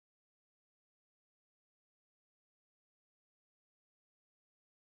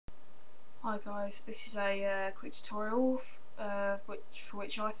Hi guys, this is a quick tutorial for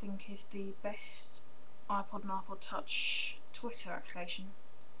which I think is the best iPod and iPod Touch Twitter application.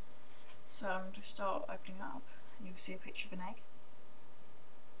 So I'm going to start opening it up and you'll see a picture of an egg.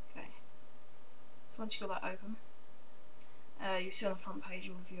 Okay, so once you've got that open, you'll see on the front page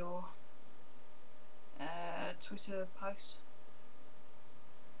all of your Twitter posts.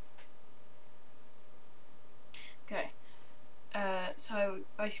 Okay. So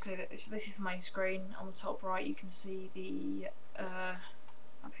basically, this is the main screen. On the top right, you can see the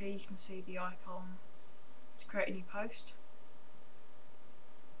up here. You can see the icon to create a new post.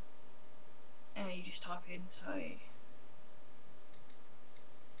 And you just type in. So you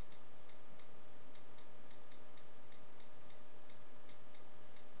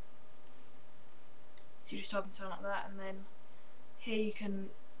just type in something like that, and then here you can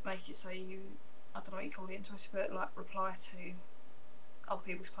make it so you, I don't know what you call it in Twitter, but like reply to other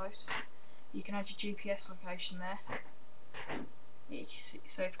people's posts. You can add your GPS location there.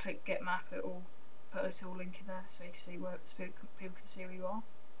 So if you click Get Map, it will put a little link in there so you can see where people can see where you are.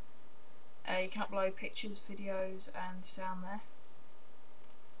 You can upload pictures, videos and sound there.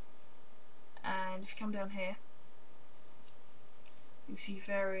 And if you come down here, you'll see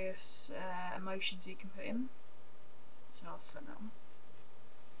various emotions you can put in. So I'll select that one.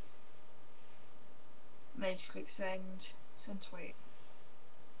 And then you just click send tweet,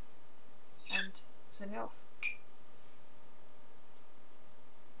 and send it off.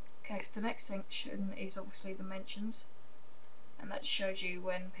 Okay, so the next section is obviously the mentions, and that just shows you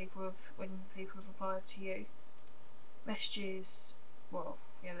when people have replied to you. Messages, well,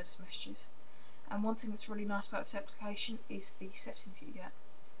 yeah, they're just messages. And one thing that's really nice about this application is the settings that you get.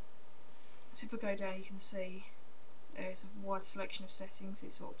 So if we go down, you can see there's a wide selection of settings.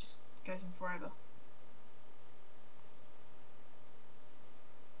 It sort of just goes on forever.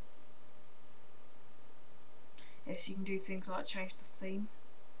 Yes, you can do things like change the theme.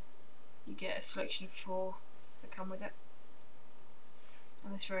 You get a selection of 4 that come with it.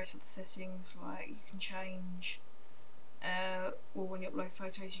 And there's various other settings, like you can change, or when you upload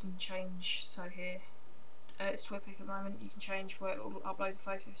photos you can change, so here it's to Epic at the moment, you can change where it will upload the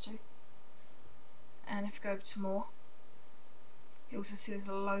photos to. And if you go over to more, you also see there's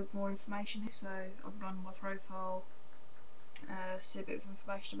a load more information here, so I've gone on my profile, see a bit of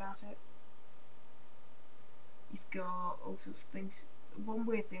information about it. You've got all sorts of things. One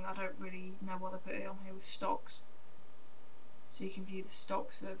weird thing, I don't really know why they put it on here, was stocks. So you can view the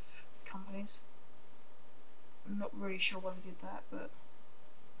stocks of companies. I'm not really sure why they did that, but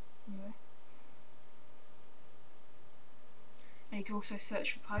anyway. And you can also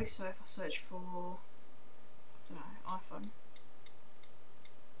search for posts, so if I search for, I don't know, iPhone,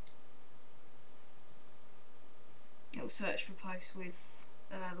 it will search for posts with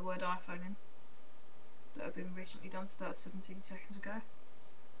the word iPhone in that have been recently done, so that was 17 seconds ago.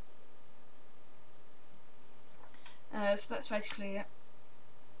 So that's basically it.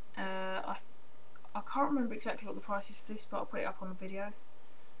 I can't remember exactly what the price is for this, but I'll put it up on the video.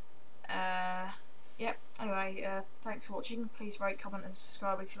 Yep, anyway, thanks for watching. Please rate, comment and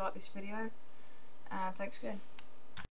subscribe if you like this video, and thanks again.